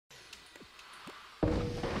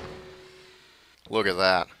Look at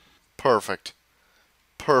that. Perfect.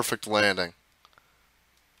 Perfect landing.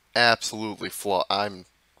 Absolutely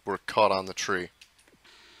we're caught on the tree.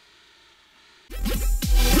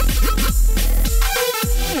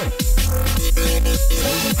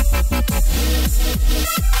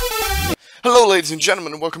 Hello ladies and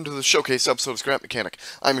gentlemen, and welcome to the showcase episode of Scrap Mechanic.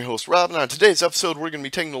 I'm your host Rob, and on today's episode we're going to be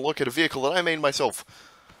taking a look at a vehicle that I made myself,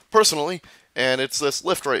 personally, and it's this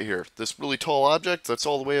lift right here. This really tall object that's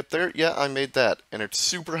all the way up there, yeah, I made that, and it's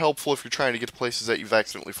super helpful if you're trying to get to places that you've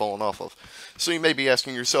accidentally fallen off of. So you may be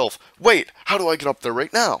asking yourself, wait, how do I get up there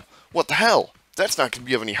right now? What the hell? That's not going to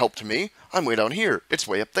be of any help to me. I'm way down here. It's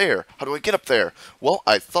way up there. How do I get up there? Well,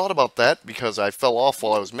 I thought about that because I fell off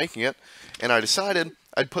while I was making it, and I decided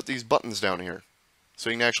I'd put these buttons down here, so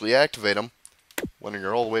you can actually activate them when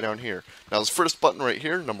you're all the way down here. Now this first button right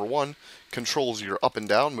here, number 1, controls your up and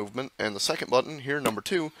down movement, and the second button here, number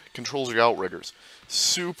 2, controls your outriggers.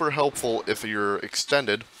 Super helpful if you're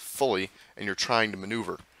extended fully and you're trying to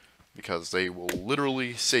maneuver, because they will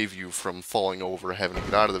literally save you from falling over, having to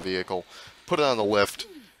get out of the vehicle, put it on the lift,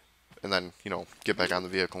 and then, you know, get back on the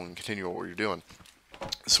vehicle and continue what you're doing.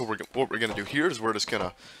 So what we're going to do here is we're just going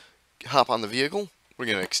to hop on the vehicle. We're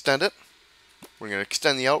going to extend it, we're going to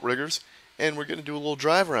extend the outriggers, and we're going to do a little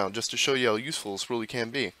drive around just to show you how useful this really can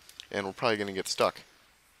be. And we're probably going to get stuck.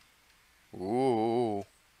 Ooh.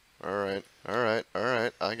 Alright, alright,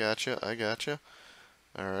 alright. I gotcha, I gotcha.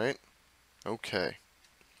 Alright. Okay.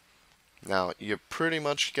 Now, you pretty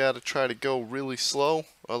much got to try to go really slow,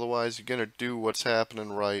 otherwise you're going to do what's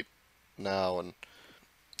happening right now. And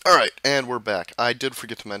alright, and we're back. I did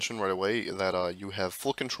forget to mention right away that you have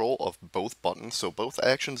full control of both buttons, so both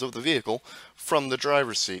actions of the vehicle, from the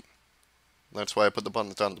driver's seat. That's why I put the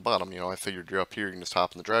buttons down at the bottom. You know, I figured you're up here, you can just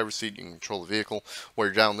hop in the driver's seat, you can control the vehicle. While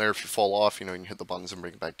you're down there, if you fall off, you know, you can hit the buttons and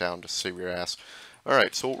bring it back down to save your ass.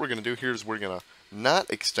 Alright, so what we're going to do here is we're going to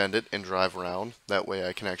not extend it and drive around. That way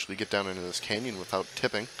I can actually get down into this canyon without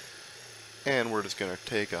tipping. And we're just going to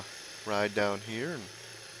take a ride down here, and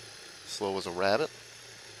slow as a rabbit.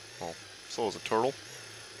 Well, slow as a turtle.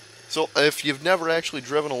 So if you've never actually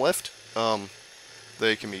driven a lift,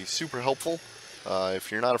 they can be super helpful.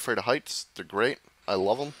 If you're not afraid of heights, they're great. I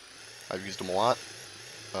love them. I've used them a lot.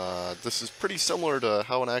 This is pretty similar to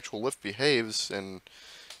how an actual lift behaves, and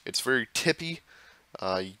it's very tippy.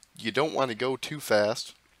 You don't want to go too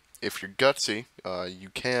fast. If you're gutsy, you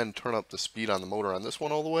can turn up the speed on the motor on this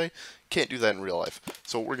one all the way. Can't do that in real life.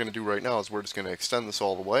 So what we're going to do right now is we're just going to extend this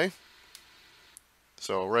all the way.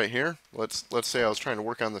 So right here, let's say I was trying to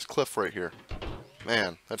work on this cliff right here.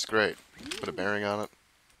 Man, that's great. Put a bearing on it.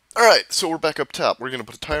 Alright, so we're back up top. We're going to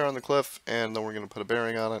put a tire on the cliff, and then we're going to put a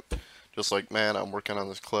bearing on it. Just like, man, I'm working on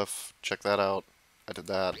this cliff. Check that out. I did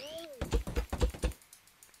that.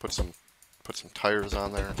 Put some tires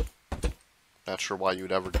on there. Not sure why you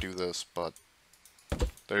would ever do this, but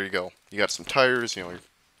there you go. You got some tires, you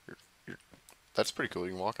know, that's pretty cool.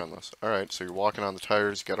 You can walk on this. Alright, so you're walking on the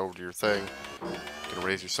tires, you got over to your thing. You're going to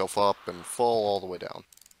raise yourself up and fall all the way down.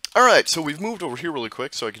 Alright, so we've moved over here really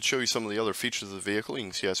quick so I can show you some of the other features of the vehicle. You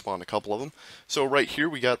can see I spawned a couple of them. So right here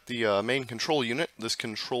we got the main control unit. This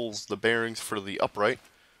controls the bearings for the upright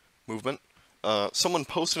movement. Someone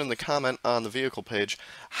posted in the comment on the vehicle page,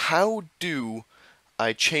 how do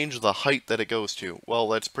I change the height that it goes to? Well,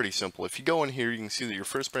 that's pretty simple. If you go in here, you can see that your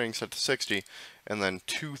first bearing is set to 60, and then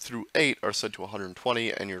 2 through 8 are set to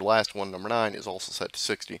 120, and your last one, number 9, is also set to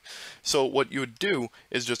 60. So what you would do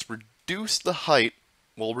is just reduce the height,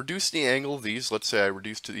 well, reduce the angle of these. Let's say I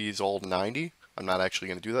reduced these all to 90. I'm not actually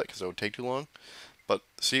going to do that because that would take too long. But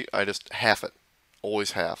see, I just half it.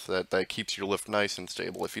 Always half. That keeps your lift nice and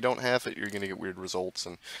stable. If you don't half it, you're going to get weird results,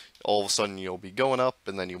 and all of a sudden you'll be going up,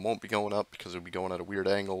 and then you won't be going up because it'll be going at a weird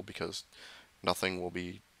angle because nothing will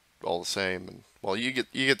be all the same. And well, you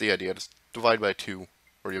get the idea. Just divide by 2,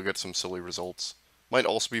 or you'll get some silly results. Might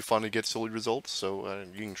also be fun to get silly results, so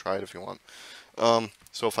you can try it if you want.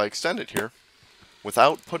 So if I extend it here,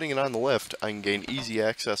 without putting it on the lift, I can gain easy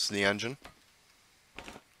access to the engine.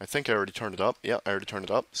 I think I already turned it up. Yeah, I already turned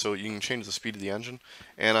it up. So you can change the speed of the engine.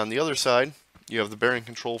 And on the other side, you have the bearing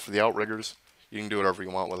control for the outriggers. You can do whatever you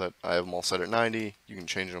want with it. I have them all set at 90. You can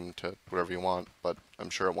change them to whatever you want, but I'm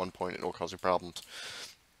sure at one point it will cause you problems.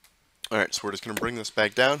 Alright, so we're just going to bring this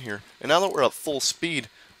back down here. And now that we're at full speed,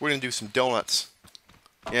 we're going to do some donuts.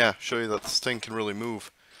 Yeah, show you that this thing can really move.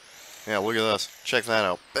 Yeah, look at this. Check that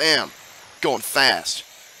out. Bam! Going fast.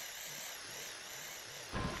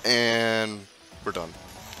 And we're done.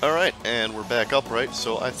 Alright, and we're back upright,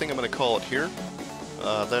 so I think I'm going to call it here.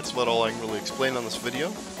 That's about all I can really explain on this video.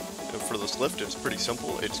 For this lift, it's pretty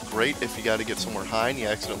simple. It's great if you got to get somewhere high and you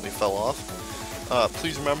accidentally fell off.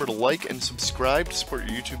 Please remember to like and subscribe to support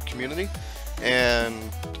your YouTube community, and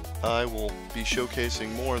I will be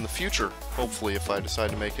showcasing more in the future, hopefully, if I decide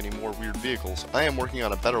to make any more weird vehicles. I am working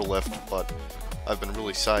on a better lift, but I've been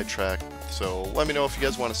really sidetracked, so let me know if you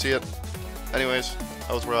guys want to see it. Anyways,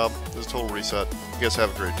 I was Rob. This is Total Reset. You guys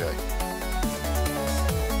have a great day.